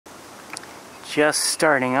just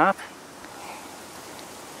starting up.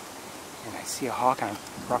 And I see a hawk on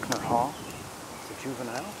Bruckner Hall. It's a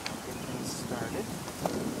juvenile. I'll get things started.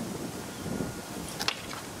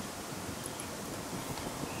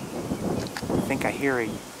 I think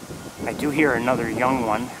I do hear another young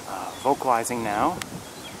one vocalizing now.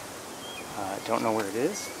 Don't know where it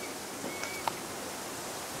is.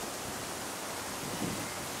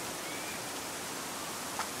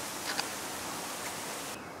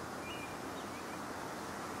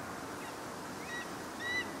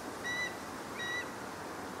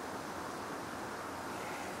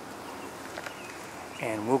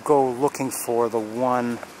 And we'll go looking for the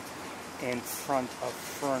one in front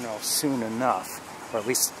of Furno soon enough. Or at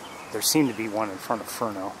least there seemed to be one in front of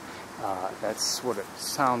Furno. That's what it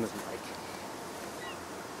sounded like.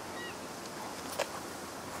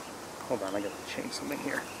 Hold on, I gotta change something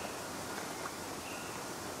here.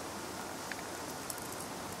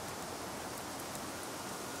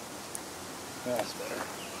 That's better.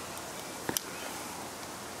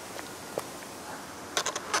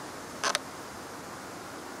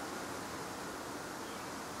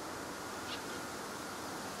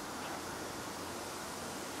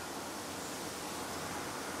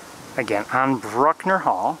 Again, on Bruckner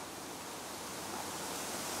Hall.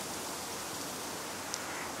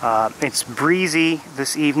 It's breezy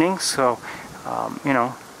this evening, so, you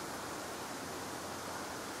know.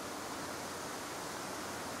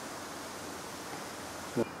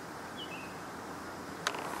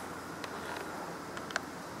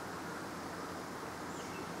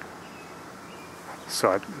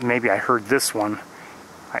 So maybe I heard this one.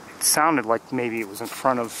 It sounded like maybe it was in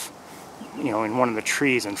front of, you know, in one of the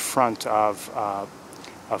trees in front of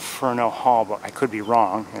Furno Hall, but I could be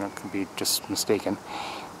wrong, you know, it could be just mistaken.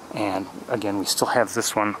 And again, we still have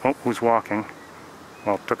this one. Oh, who's walking?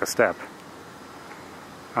 Well, took a step.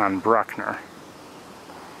 On Bruckner.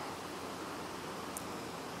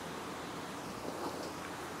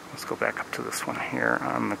 Let's go back up to this one here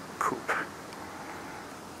on the coop.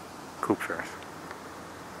 Coop ferret.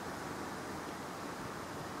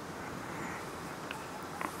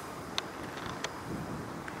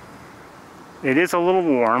 It is a little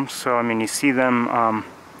warm, so I mean, you see them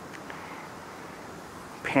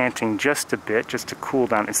panting just a bit, just to cool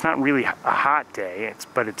down. It's not really a hot day,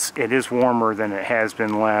 but it is warmer than it has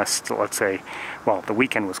been last, let's say, well, the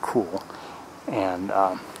weekend was cool, and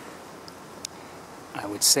I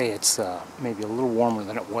would say it's maybe a little warmer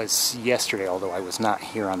than it was yesterday, although I was not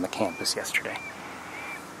here on the campus yesterday.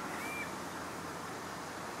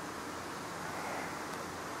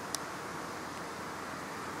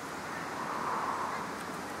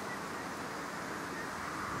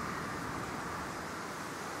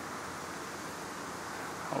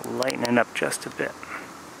 I'll lighten it up just a bit.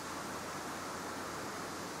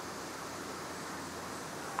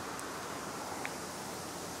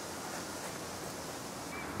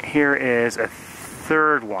 Here is a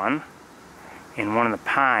third one in one of the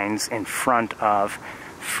pines in front of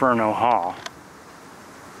Furno Hall.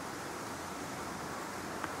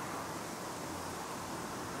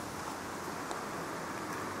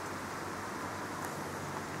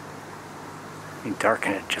 Let me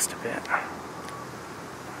darken it just a bit.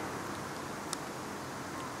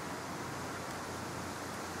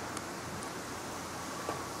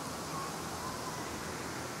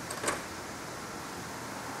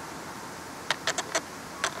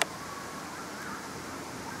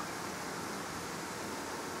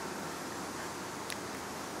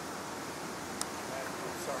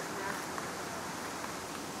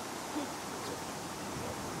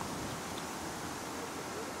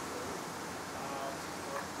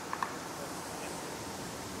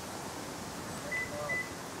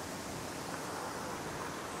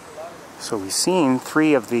 So we've seen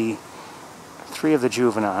three of the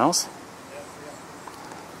juveniles,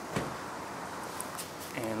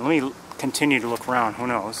 and let me continue to look around. Who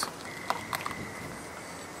knows?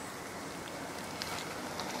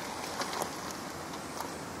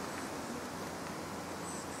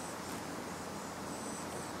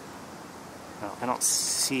 Well, I don't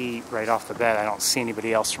see right off the bat. I don't see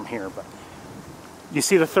anybody else from here, but you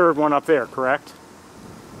see the third one up there, correct?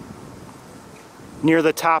 Near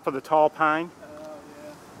the top of the tall pine? Oh,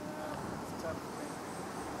 yeah. It's tough to think.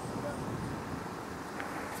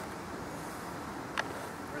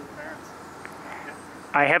 Where are the parents?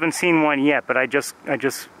 I haven't seen one yet, but I just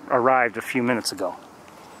arrived a few minutes ago.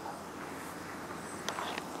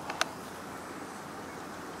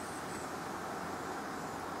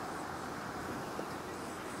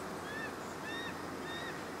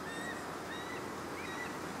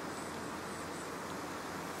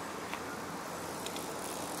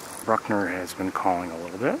 Bruckner has been calling a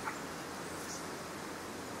little bit.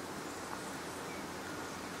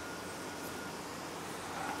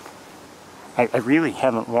 I really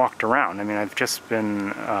haven't walked around. I mean, I've just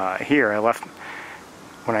been here. I left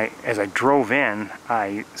as I drove in,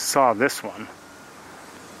 I saw this one,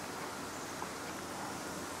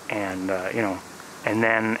 and you know, and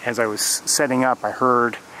then as I was setting up, I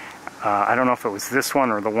heard, I don't know if it was this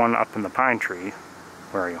one or the one up in the pine tree.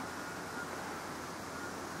 Where are you?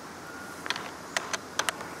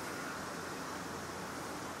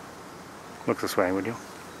 Look this way, would you,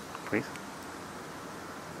 please?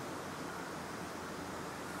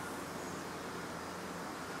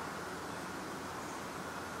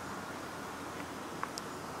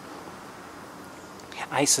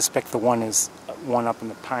 I suspect the one up in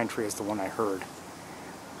the pine tree is the one I heard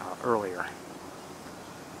earlier.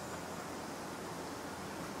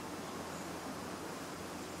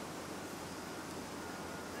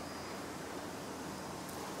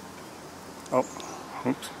 Oh,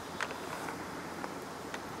 oops.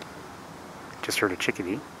 Just heard a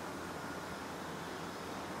chickadee.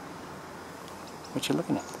 What you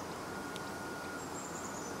looking at?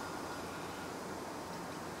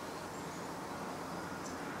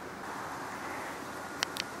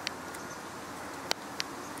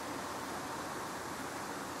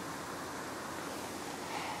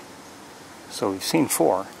 So we've seen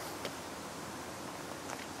 4.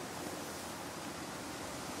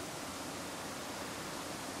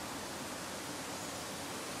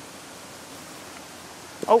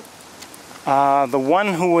 Oh, the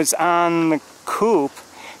one who was on the coop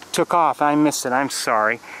took off. I missed it. I'm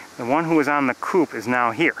sorry. The one who was on the coop is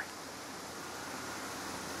now here.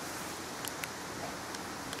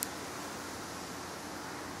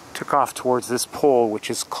 Took off towards this pole,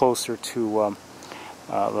 which is closer to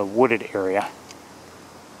the wooded area.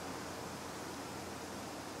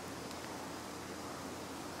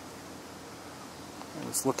 I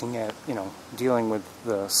was looking at, you know, dealing with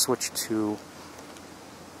the switch to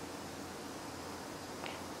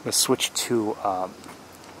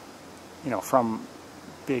you know, from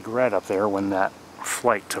Big Red up there when that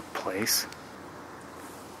flight took place.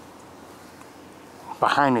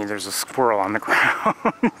 Behind me there's a squirrel on the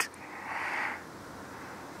ground.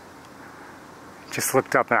 Just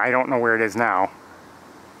looked up and I don't know where it is now.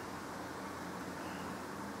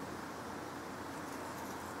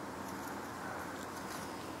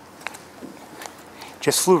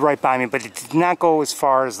 Just flew right by me, but it did not go as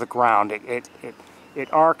far as the ground. It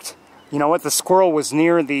arced. You know what? The squirrel was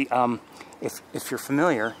near the, if you're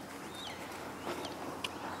familiar.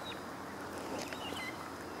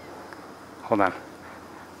 Hold on.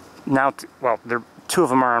 Now, well, 2 of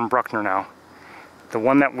them are on Bruckner now. The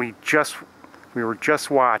one that we were just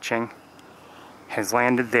watching has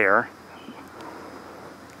landed there.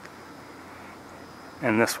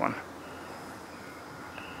 And this one.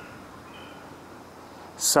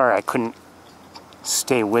 Sorry, I couldn't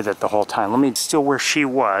stay with it the whole time. Let me still where she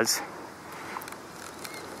was.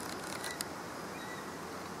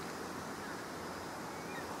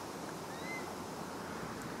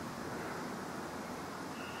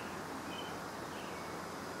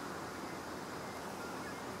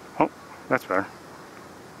 Oh, that's better.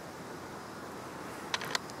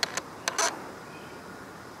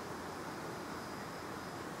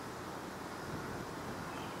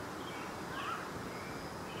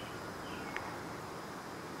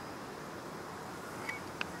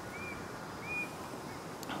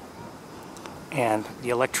 And the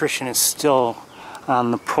electrician is still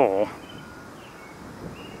on the pole.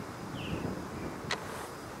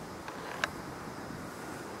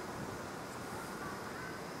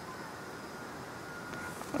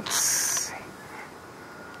 Let's see.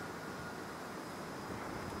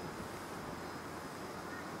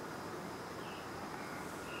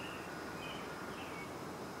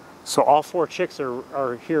 So all 4 chicks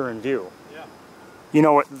are here in view? Yeah. You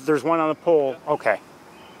know what? There's one on the pole? Yeah. Okay.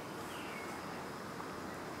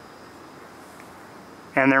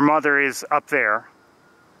 And their mother is up there.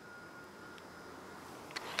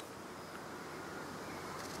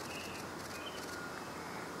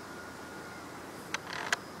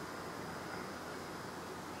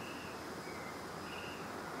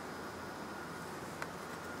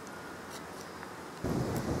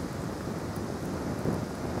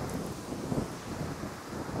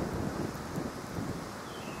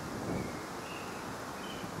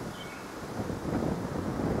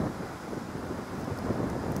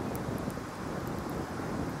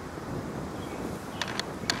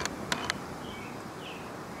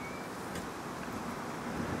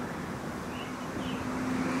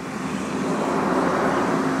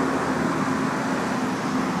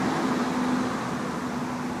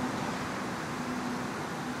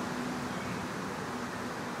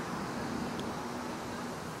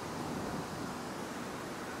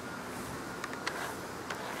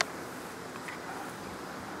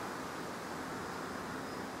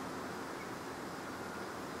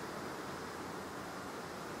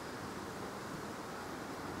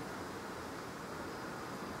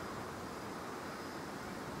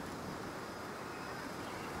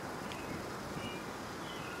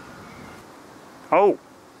 Oh,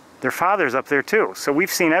 their father's up there too. So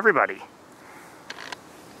we've seen everybody.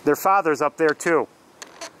 Their father's up there too.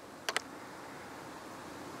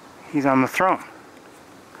 He's on the throne.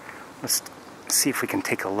 Let's see if we can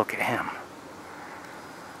take a look at him.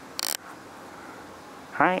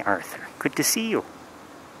 Hi, Arthur. Good to see you.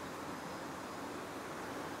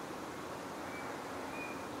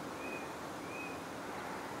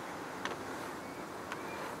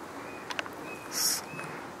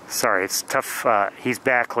 Sorry, it's tough. He's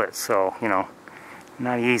backlit, so, you know,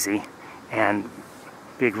 not easy. And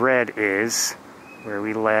Big Red is where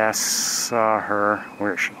we last saw her.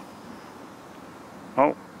 Where is she?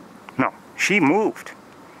 Oh, no. She moved.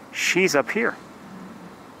 She's up here.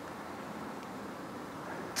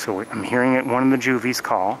 So I'm hearing it, one of the juvies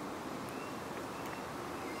call.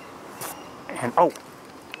 And, oh,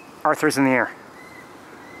 Arthur's in the air.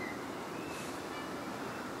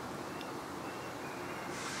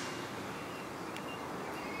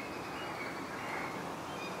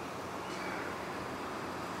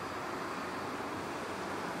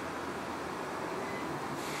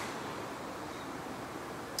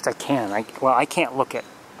 I can. I can't look at.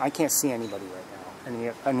 I can't see anybody right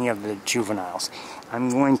now. Any of the juveniles. I'm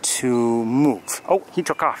going to move. Oh, he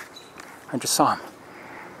took off. I just saw him.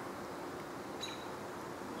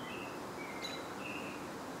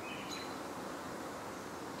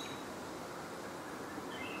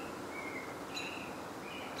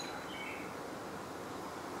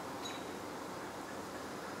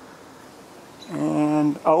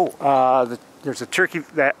 And oh, there's a turkey,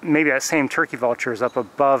 maybe that same turkey vulture is up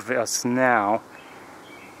above us now.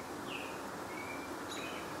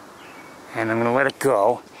 And I'm going to let it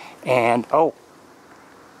go. And, oh,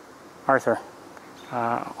 Arthur,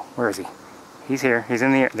 where is he? He's here. He's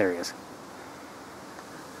in the air. There he is.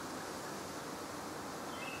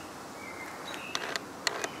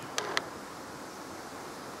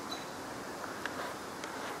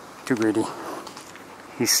 Too greedy.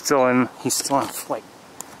 He's still in flight.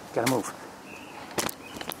 Gotta move.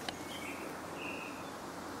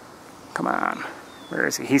 Come on. Where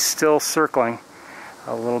is he? He's still circling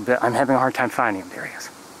a little bit. I'm having a hard time finding him. There he is.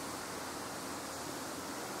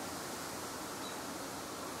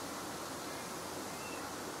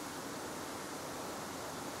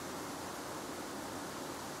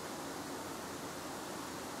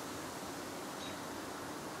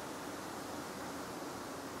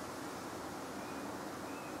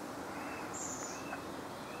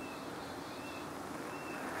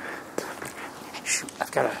 Shoot,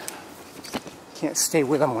 can't stay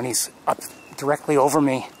with him when he's up directly over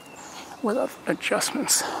me without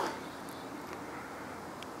adjustments.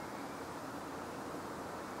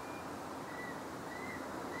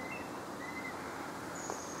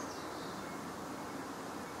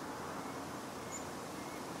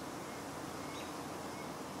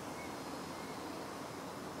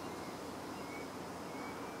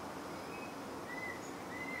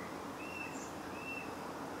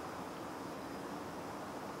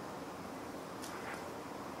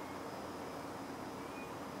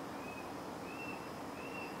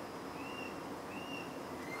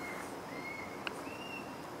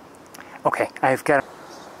 Okay, I've got...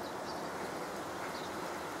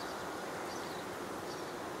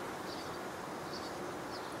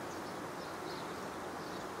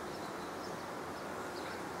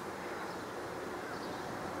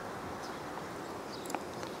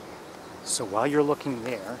 So while you're looking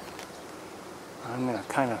there, I'm going to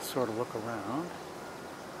kind of sort of look around.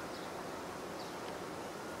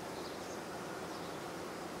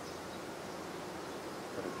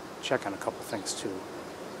 Check on a couple things too.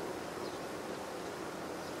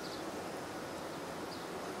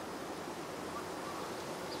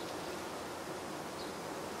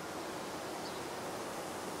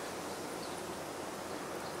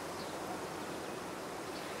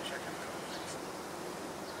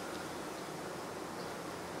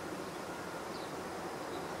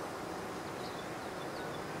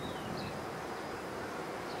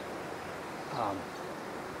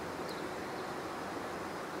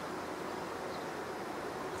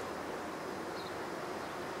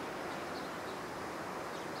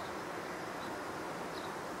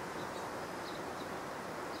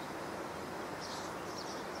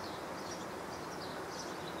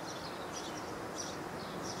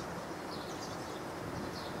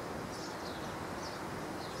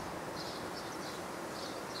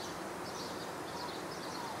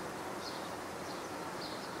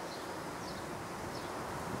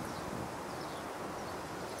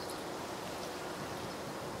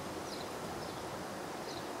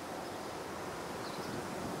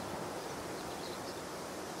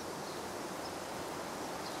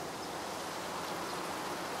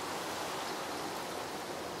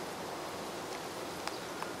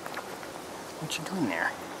 What you doing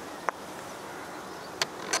there?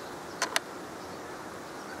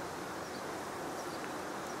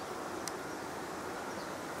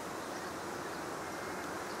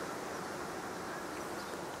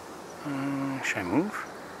 Should I move?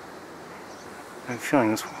 I have a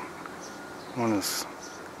feeling this one is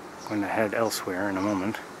going to head elsewhere in a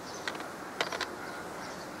moment.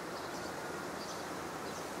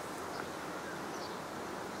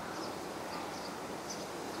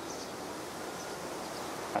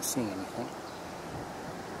 Not seeing anything.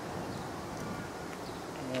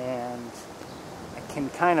 And I can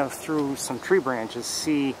kind of, through some tree branches,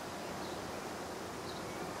 see.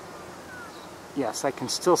 Yes, I can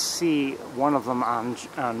still see one of them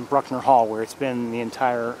on Bruckner Hall, where it's been the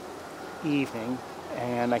entire evening.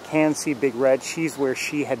 And I can see Big Red. She's where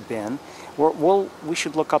she had been. We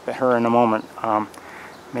should look up at her in a moment.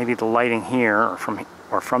 Maybe the lighting here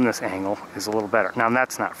or from this angle is a little better. Now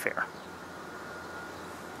that's not fair.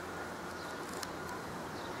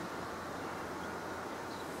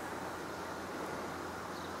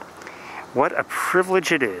 What a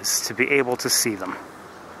privilege it is to be able to see them.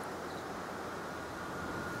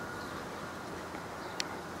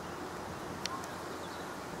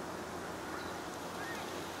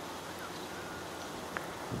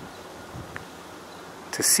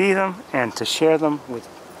 To see them and to share them with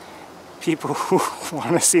people who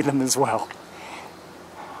want to see them as well.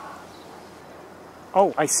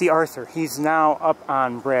 Oh, I see Arthur. He's now up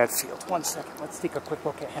on Bradfield. One second, let's take a quick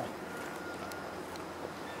look at him.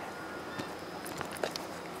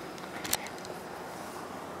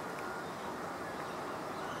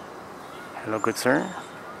 Hello, good sir.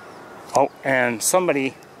 Oh, and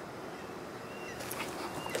somebody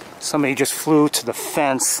just flew to the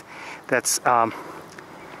fence that's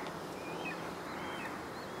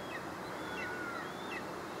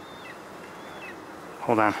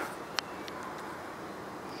hold on.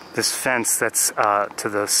 This fence that's to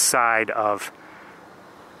the side of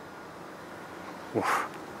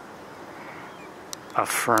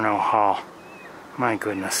Furneaux Hall. My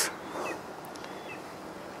goodness.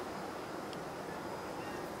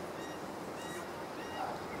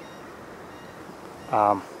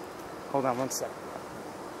 Hold on one second.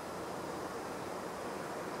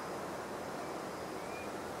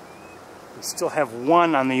 We still have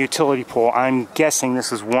one on the utility pole. I'm guessing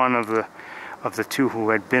this is one of the two who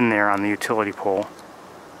had been there on the utility pole.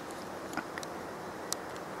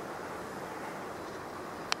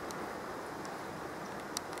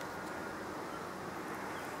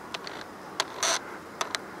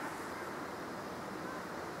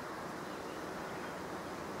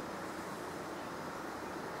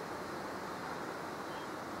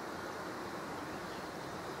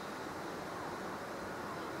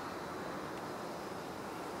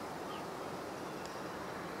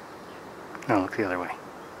 No, look the other way.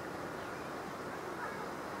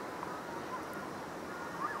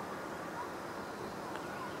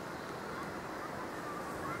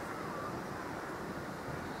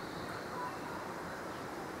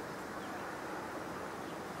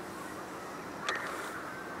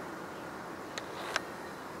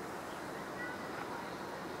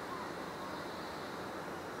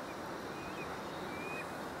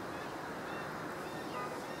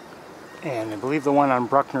 And I believe the one on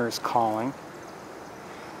Bruckner is calling.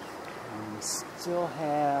 And we still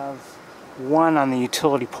have one on the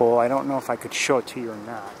utility pole. I don't know if I could show it to you or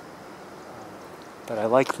not. But I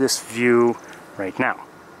like this view right now.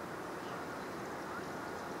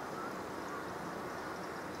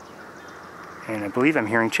 And I believe I'm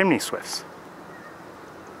hearing chimney swifts.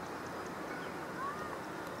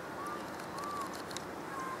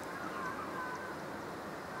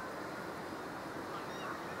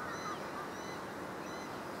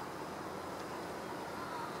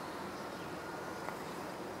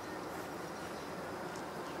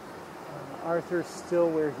 Arthur's still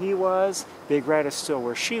where he was. Big Red is still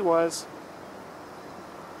where she was.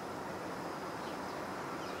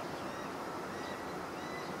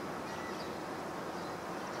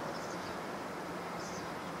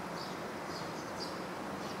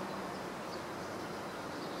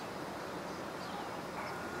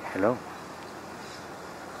 Hello.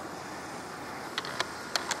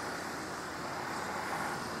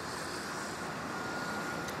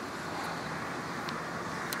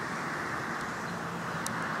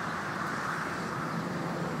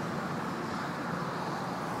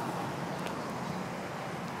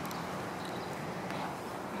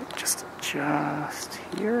 Just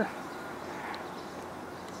here.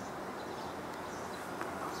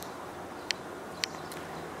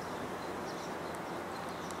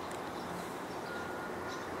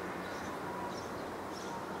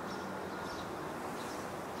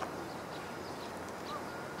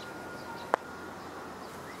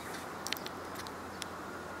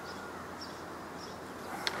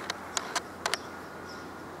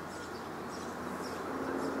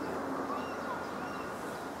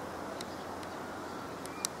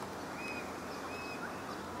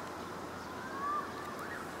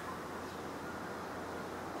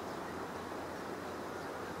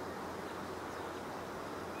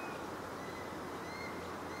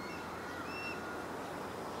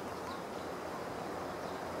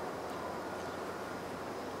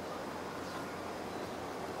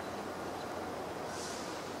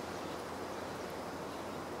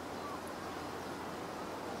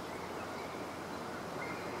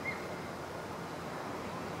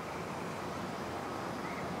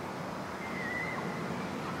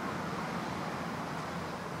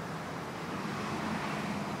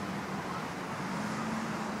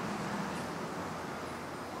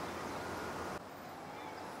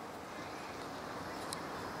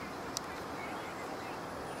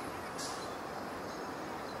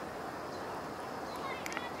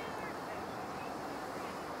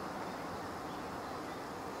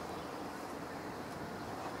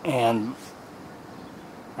 And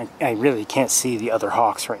I really can't see the other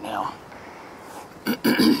hawks right now.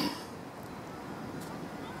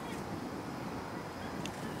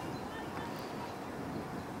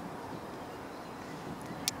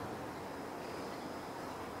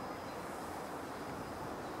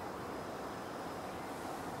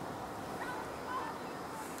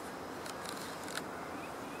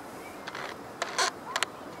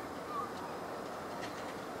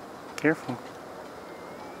 Careful.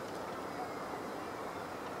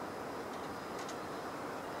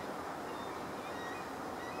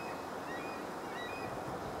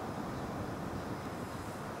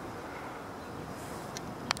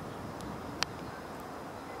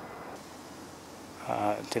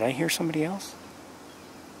 Did I hear somebody else?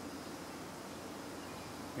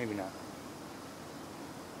 Maybe not.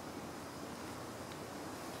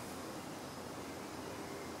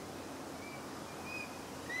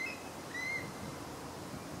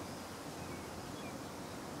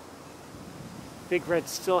 Big Red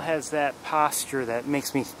still has that posture that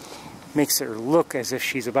makes her look as if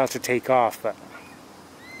she's about to take off, but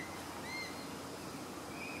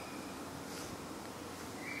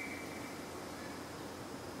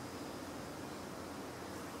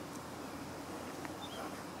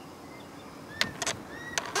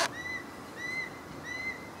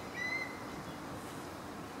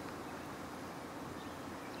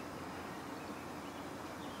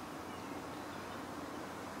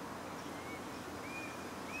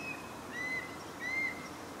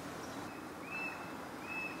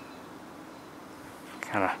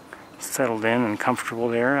kind of settled in and comfortable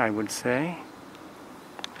there, I would say.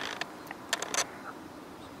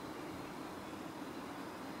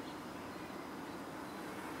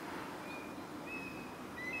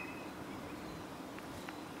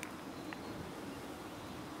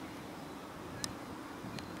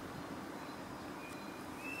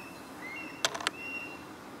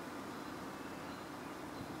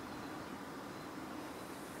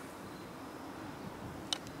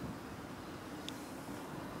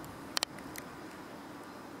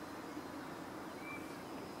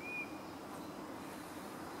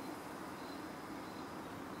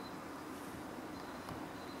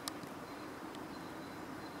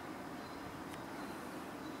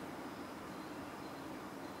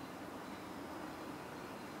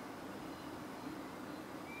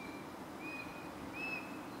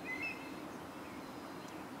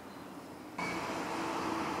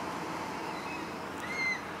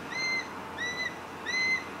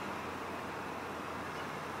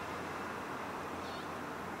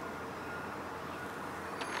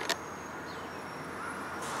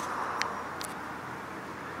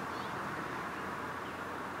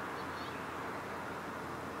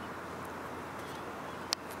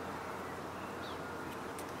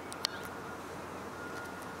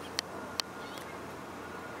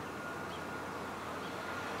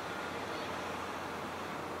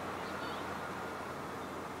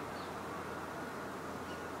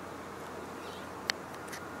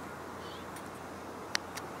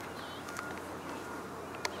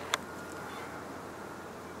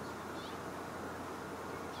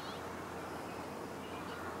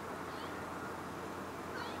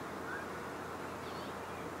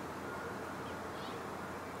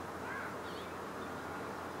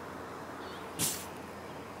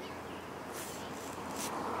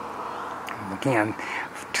 Again,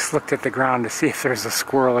 just looked at the ground to see if there's a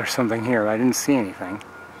squirrel or something here. I didn't see anything.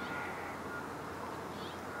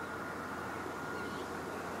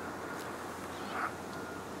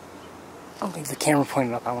 I'll leave the camera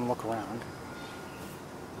pointed up. I want to look around.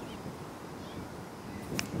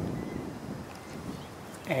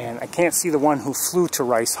 And I can't see the one who flew to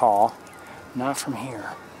Rice Hall. Not from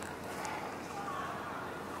here.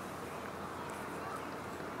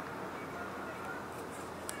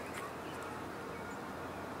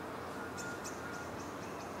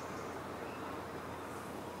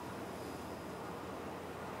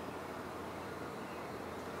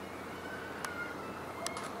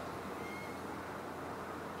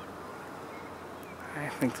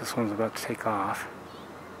 I think this one's about to take off.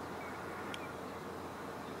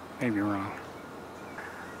 Maybe wrong.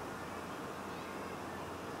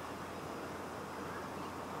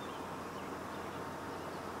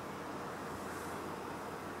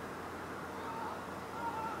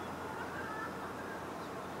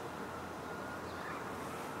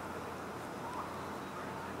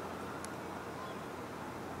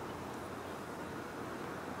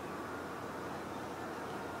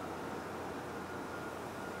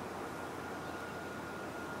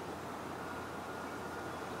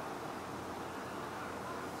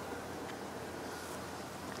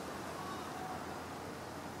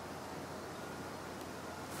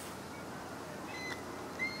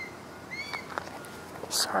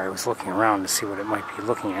 Sorry, I was looking around to see what it might be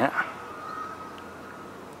looking at.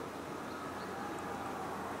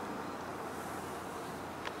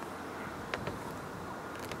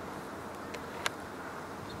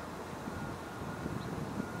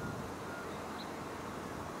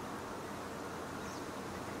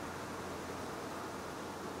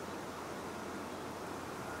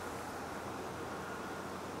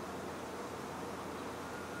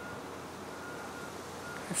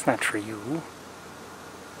 That's not for you.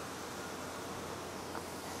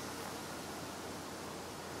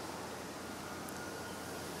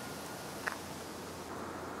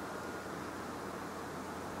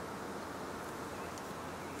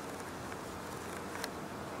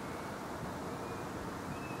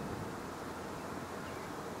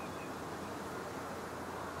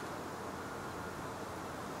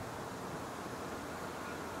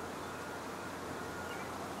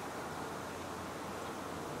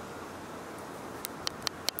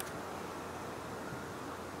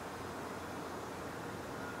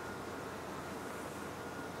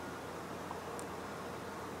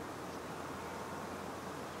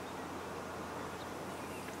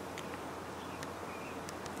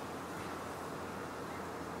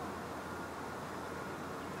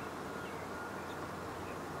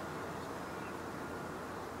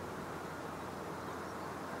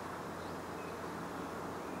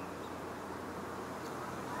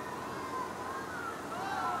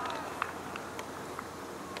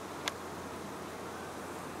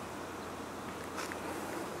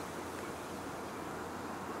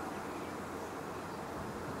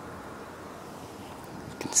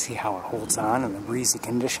 You can see how it holds on in the breezy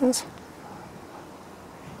conditions.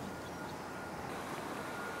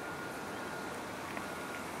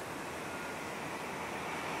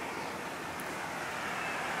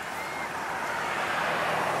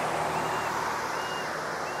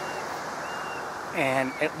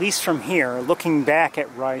 And at least from here, looking back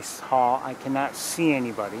at Rice Hall, I cannot see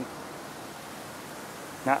anybody.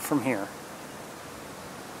 Not from here.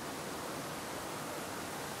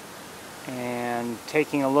 And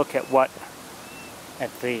taking a look at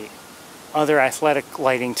the other athletic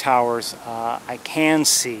lighting towers, I can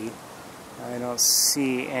see. I don't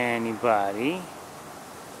see anybody.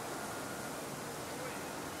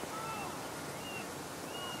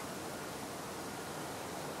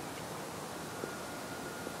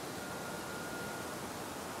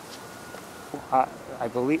 I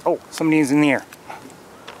believe, oh, somebody's in the air.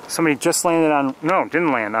 Somebody just landed on, no,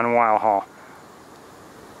 didn't land on Weil Hall.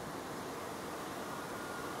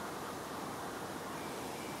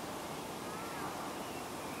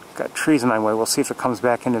 Got trees in my way. We'll see if it comes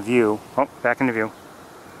back into view. Oh, back into view.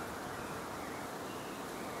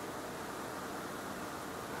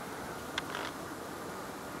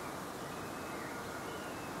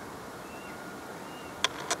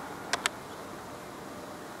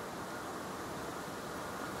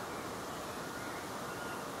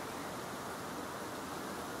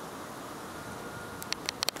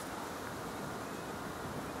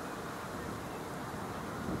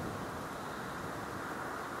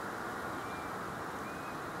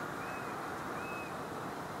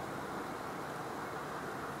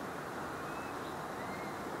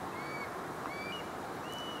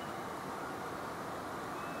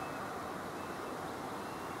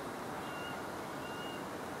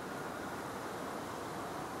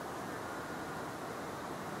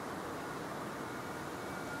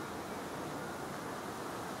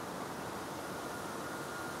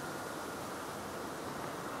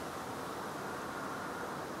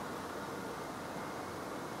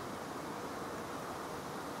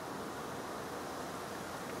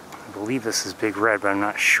 I believe this is Big Red, but I'm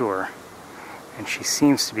not sure. And she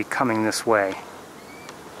seems to be coming this way.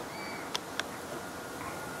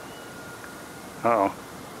 Uh-oh.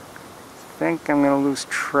 I think I'm going to lose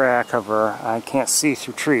track of her. I can't see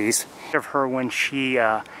through trees. Of her when she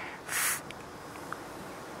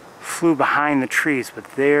flew behind the trees, but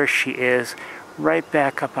there she is, right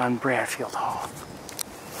back up on Bradfield Hall.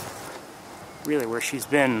 Really where she's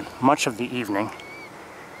been much of the evening.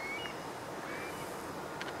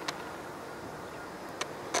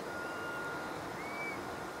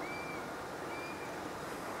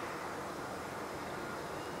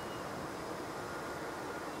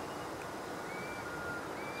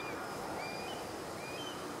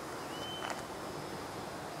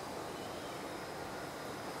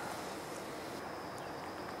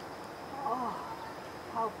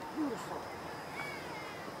 How beautiful.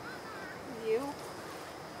 You,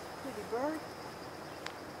 pretty bird.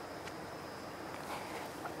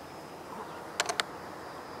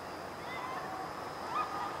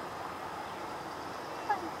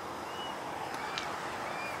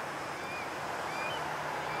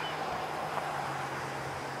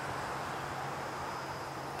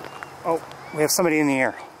 Oh, we have somebody in the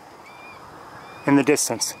air. In the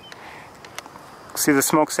distance. See the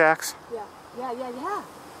smokestacks? Yeah, yeah, yeah, yeah.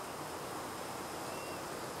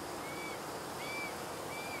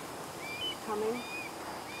 Coming.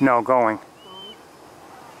 No, going. Going.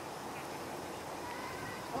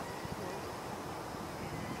 Oh,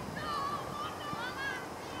 no.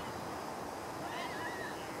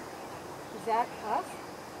 Is that us?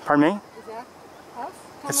 Pardon me? Is that us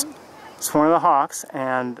coming? It's one of the hawks,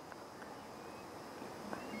 and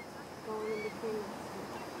Going in between us.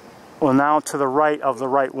 well, now to the right of the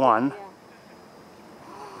right one. Yeah.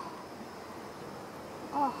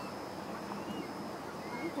 Oh.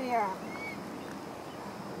 Right there.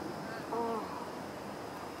 Oh.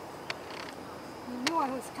 You knew I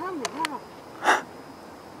was coming, huh?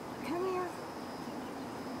 Come here.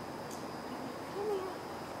 Come here.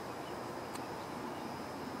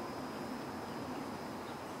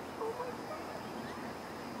 Oh my God.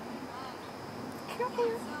 Come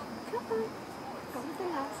here. Come on. Go to the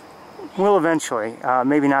nest. Will eventually.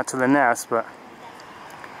 Maybe not to the nest, but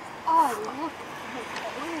Oh, look. Look.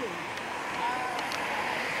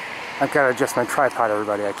 I've got to adjust my tripod,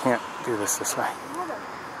 everybody. I can't do this way. What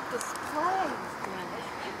a display.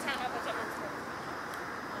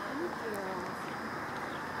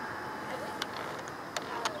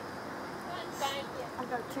 I've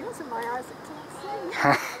got tears in my eyes. I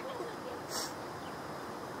can't see.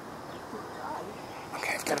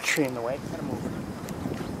 Okay, I've got a tree in the way. Gotta move.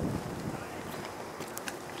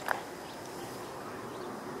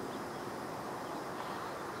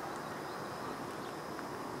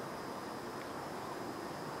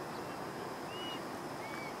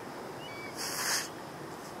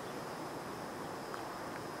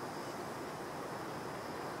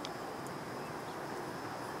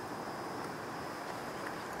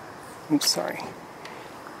 Oops, sorry.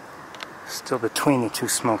 Still between the two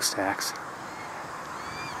smokestacks.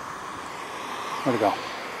 Where'd it go?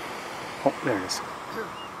 Oh, there it is.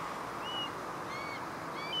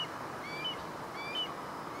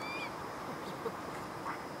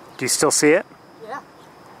 Do you still see it? Yeah.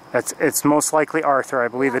 It's most likely Arthur, I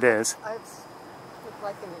believe it is. I look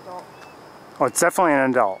like an adult. Oh, it's definitely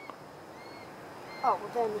an adult. Oh,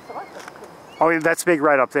 well then it's Arthur. Oh, that's big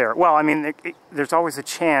right up there. Well, I mean, there's always a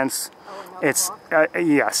chance. Oh, another It's hawk?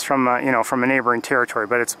 yes, from you know, from a neighboring territory,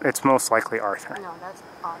 but it's most likely Arthur. No, that's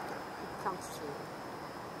Arthur. He comes to you.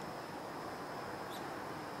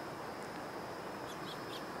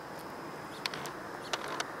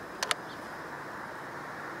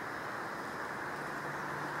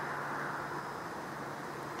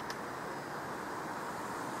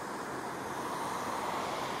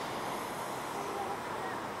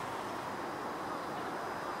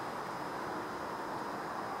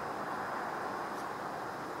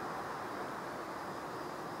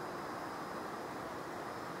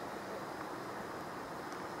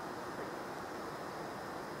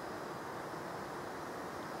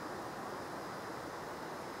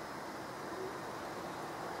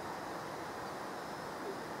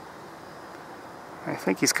 I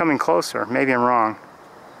think he's coming closer. Maybe I'm wrong.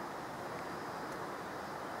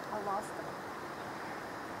 I lost him.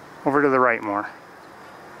 Over to the right more.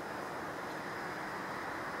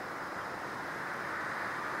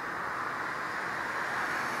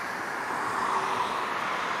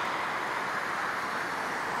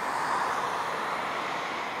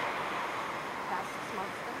 That's the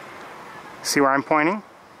smokestack. See where I'm pointing?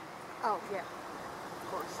 Oh, yeah.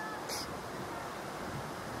 Of course.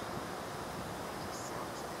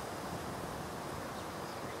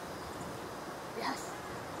 Yes.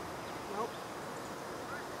 Nope.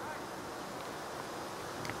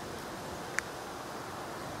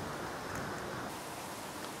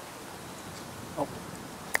 Oh.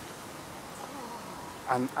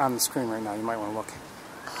 On the screen right now. You might want to look.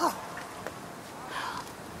 Oh.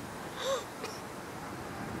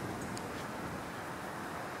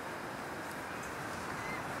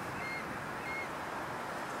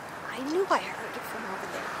 I knew I heard it from over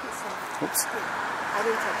there. So, Oops. I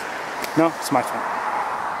didn't touch it. No, it's my phone.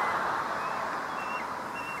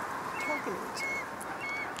 Talking to each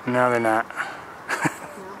other. No, they're not. No.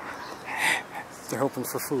 They're hoping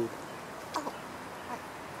for food. Oh. Hi.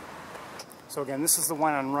 So again, this is the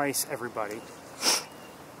one on rice, everybody.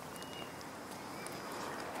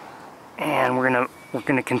 And we're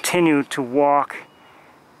gonna continue to walk.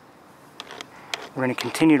 We're gonna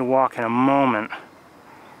continue to walk in a moment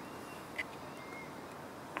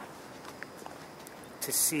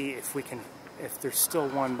to see if there's still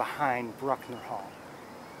one behind Bruckner Hall.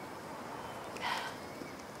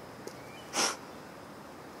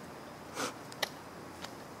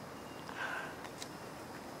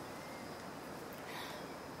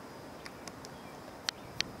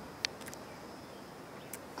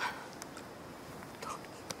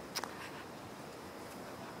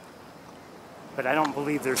 but I don't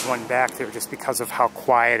believe there's one back there just because of how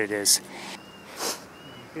quiet it is.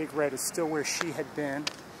 Big Red is still where she had been,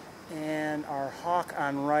 and our hawk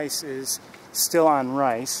on rice is still on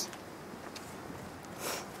rice.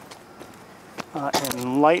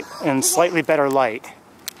 And light and slightly better light.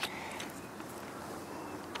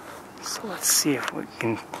 So let's see if we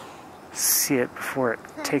can see it before it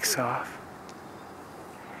takes off.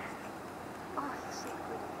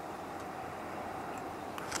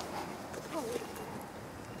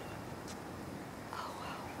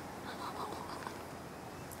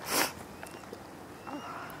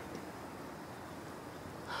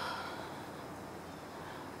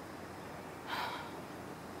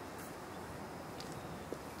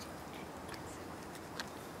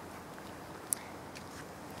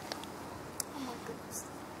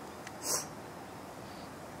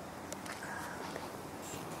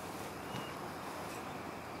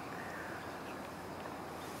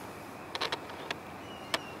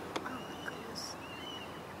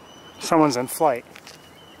 Someone's in flight.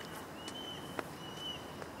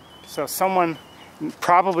 So someone,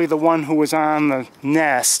 probably the one who was on the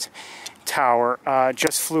nest tower,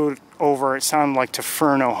 just flew over, it sounded like, to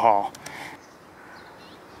Furno Hall.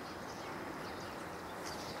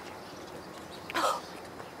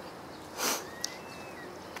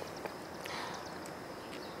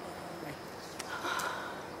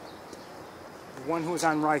 The one who was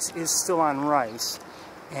on rice is still on rice,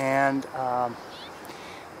 and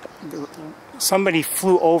somebody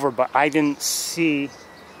flew over, but I didn't see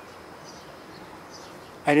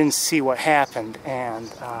what happened, and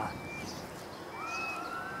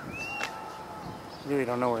really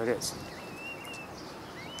don't know where it is.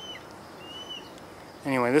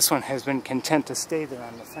 Anyway, this one has been content to stay there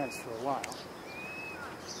on the fence for a while.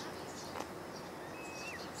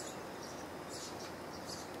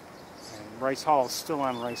 And Rice Hall is still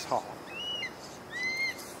on Rice Hall.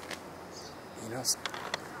 You know.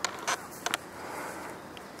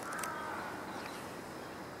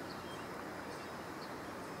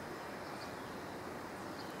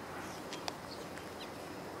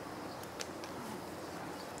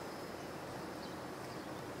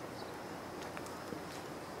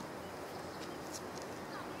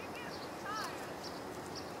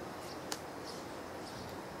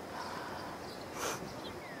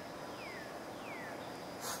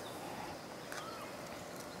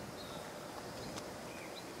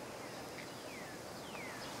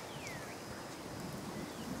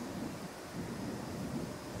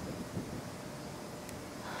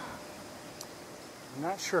 I'm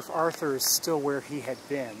not sure if Arthur is still where he had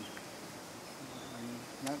been.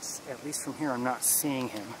 At least from here, I'm not seeing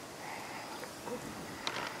him.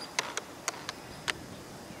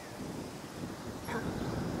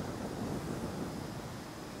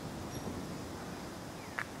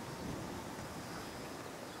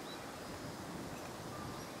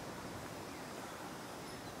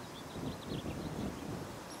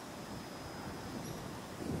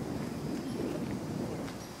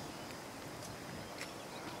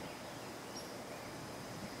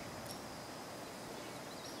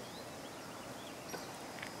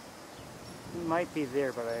 He might be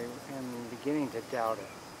there, but I am beginning to doubt it.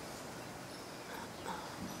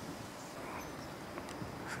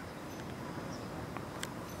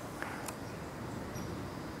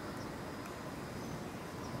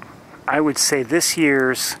 I would say this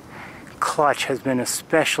year's clutch has been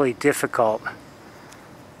especially difficult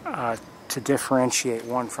to differentiate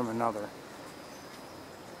one from another.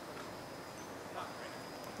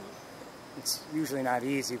 It's usually not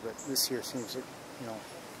easy, but this year seems, you know,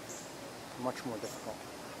 much more difficult.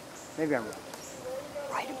 Maybe I'm wrong.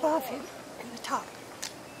 Right above him, in the top.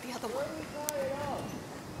 The other one.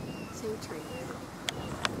 Same tree.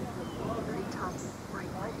 Very top, right.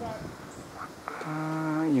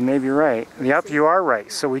 You may be right. Yep, you are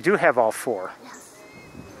right. So we do have all four. Yes.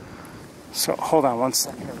 So hold on one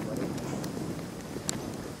second, everybody.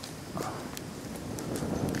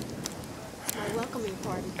 It's my welcoming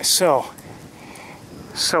party.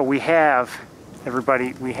 So we have,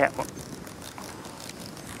 everybody, we have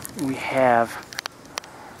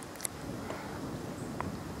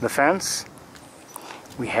the fence,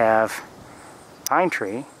 we have pine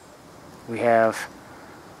tree, we have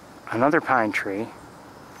another pine tree,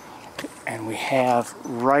 and we have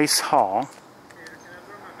Rice Hall.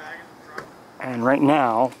 And right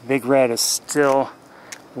now, Big Red is still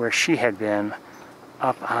where she had been,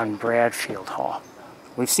 up on Bradfield Hall.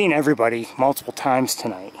 We've seen everybody multiple times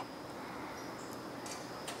tonight.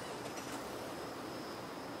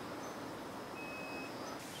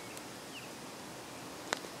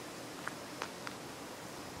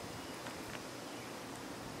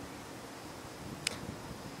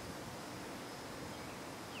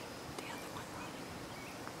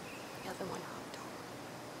 other one out.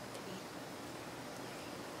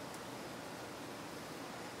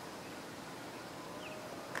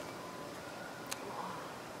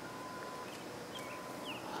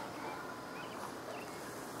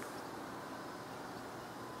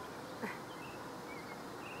 Okay.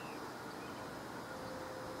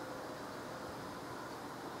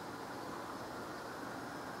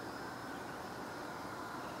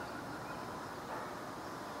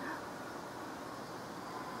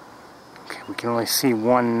 Okay, we can only see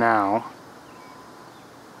one now.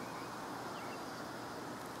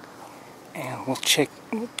 And we'll check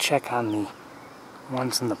on the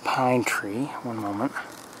ones in the pine tree. One moment.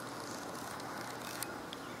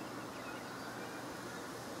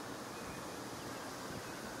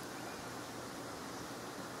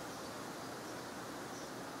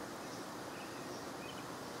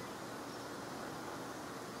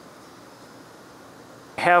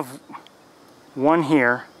 I have one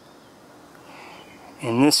here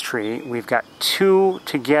in this tree. We've got two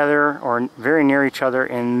together or very near each other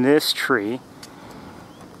in this tree.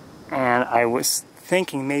 And I was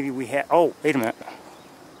thinking maybe we had, oh, wait a minute.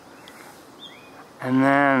 And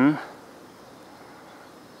then,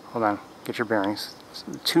 hold on, get your bearings.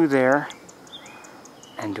 Two there.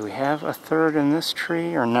 And do we have a third in this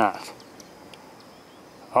tree or not?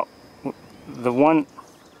 Oh, the one,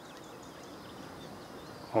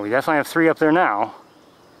 well, we definitely have three up there now.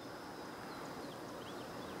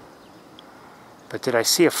 But did I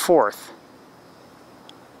see a fourth?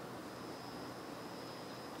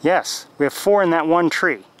 Yes, we have four in that one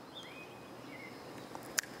tree.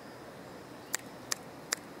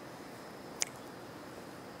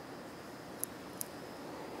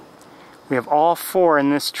 We have all four in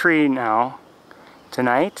this tree now,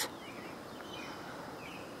 tonight.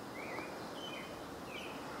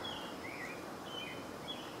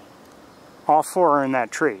 All four are in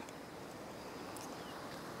that tree.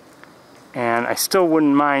 And I still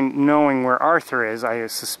wouldn't mind knowing where Arthur is. I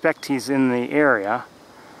suspect he's in the area.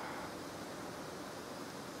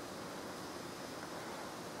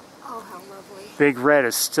 Oh, how lovely. Big Red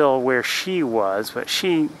is still where she was, but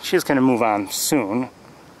she's going to move on soon.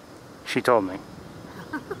 She told me.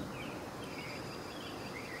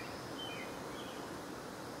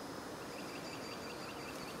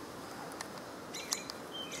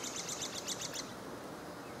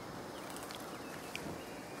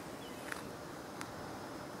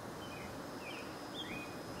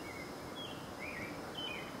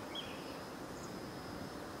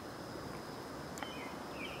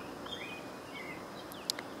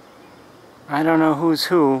 I don't know who's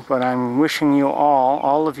who, but I'm wishing you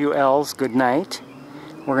all of you L's, good night.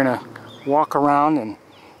 We're going to walk around and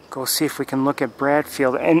go see if we can look at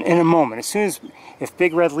Bradfield in a moment. As soon as, if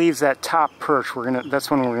Big Red leaves that top perch,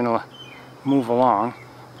 that's when we're going to move along.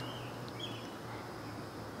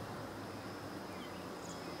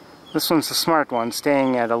 This one's the smart one,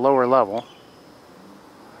 staying at a lower level.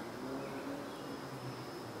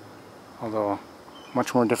 Although,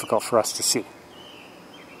 much more difficult for us to see.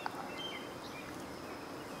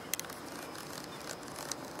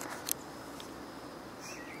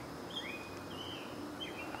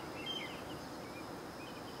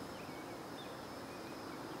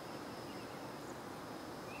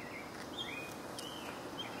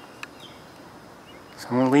 So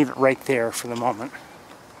I'm going to leave it right there for the moment.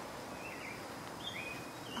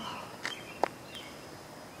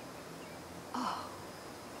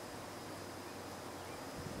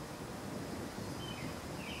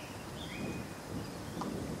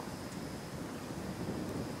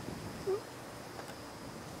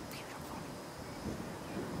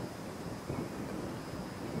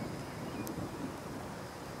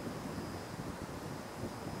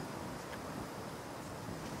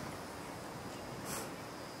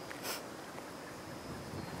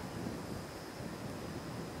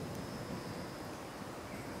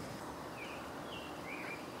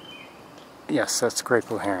 Yes, that's Great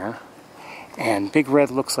Blue Heron. And Big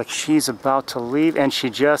Red looks like she's about to leave, and she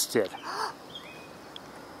just did.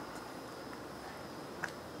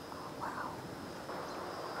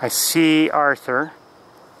 I see Arthur,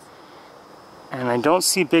 and I don't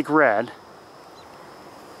see Big Red.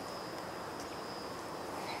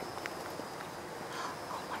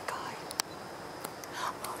 Oh my God.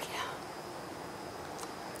 Oh yeah.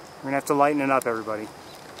 We're going to have to lighten it up, everybody.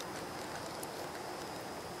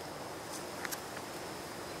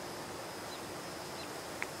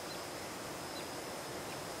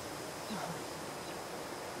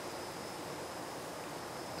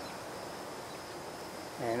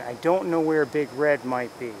 And I don't know where Big Red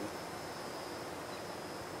might be.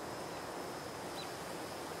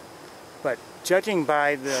 But judging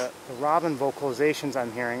by the robin vocalizations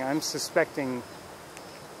I'm hearing, I suspect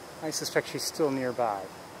she's still nearby.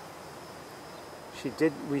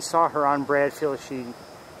 We saw her on Bradfield. She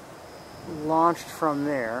launched from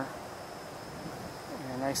there,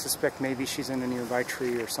 and I suspect maybe she's in a nearby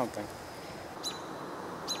tree or something.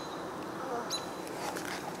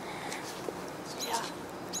 Yeah.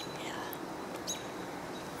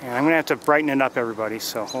 And I'm going to have to brighten it up, everybody,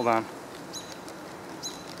 so hold on.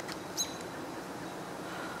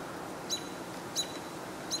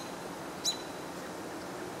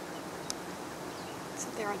 So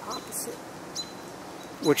they're on opposite.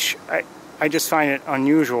 Which I just find it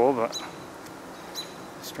unusual, but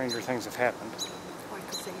stranger things have happened. Why?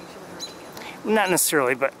 Because they usually are together. Not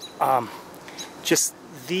necessarily, but just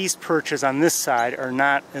these perches on this side are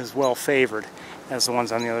not as well favored as the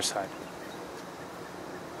ones on the other side.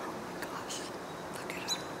 Oh my gosh. Look at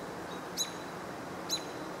her.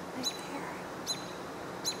 Right there.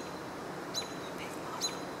 Big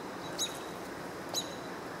mama.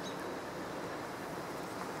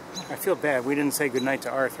 I feel bad. We didn't say goodnight to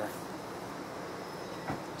Arthur.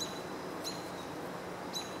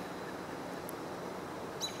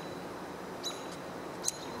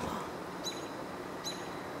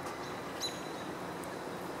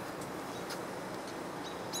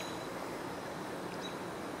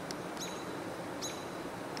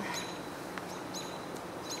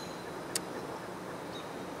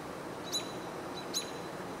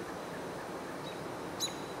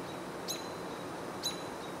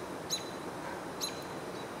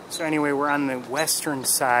 So anyway, we're on the western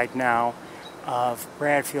side now of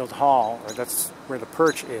Bradfield Hall, or that's where the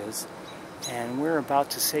perch is, and we're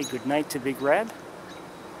about to say goodnight to Big Red.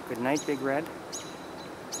 Good night, Big Red.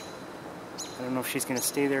 I don't know if she's going to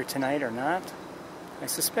stay there tonight or not. I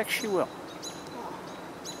suspect she will.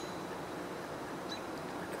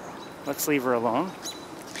 Let's leave her alone,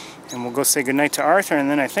 and we'll go say goodnight to Arthur,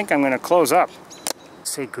 and then I think I'm going to close up.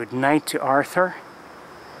 Say goodnight to Arthur.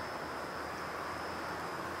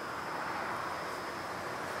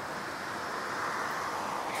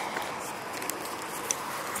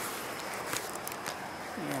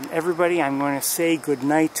 Everybody, I'm going to say good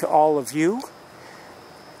night to all of you.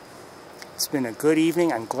 It's been a good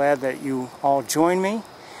evening. I'm glad that you all joined me,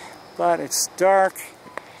 but it's dark.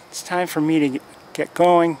 It's time for me to get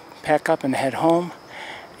going, pack up and head home,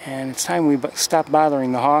 and it's time we stop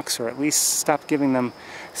bothering the hawks, or at least stop giving them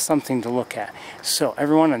something to look at. So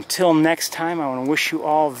everyone, until next time, I want to wish you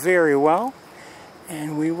all very well,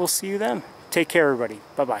 and we will see you then. Take care, everybody.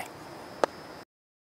 Bye-bye.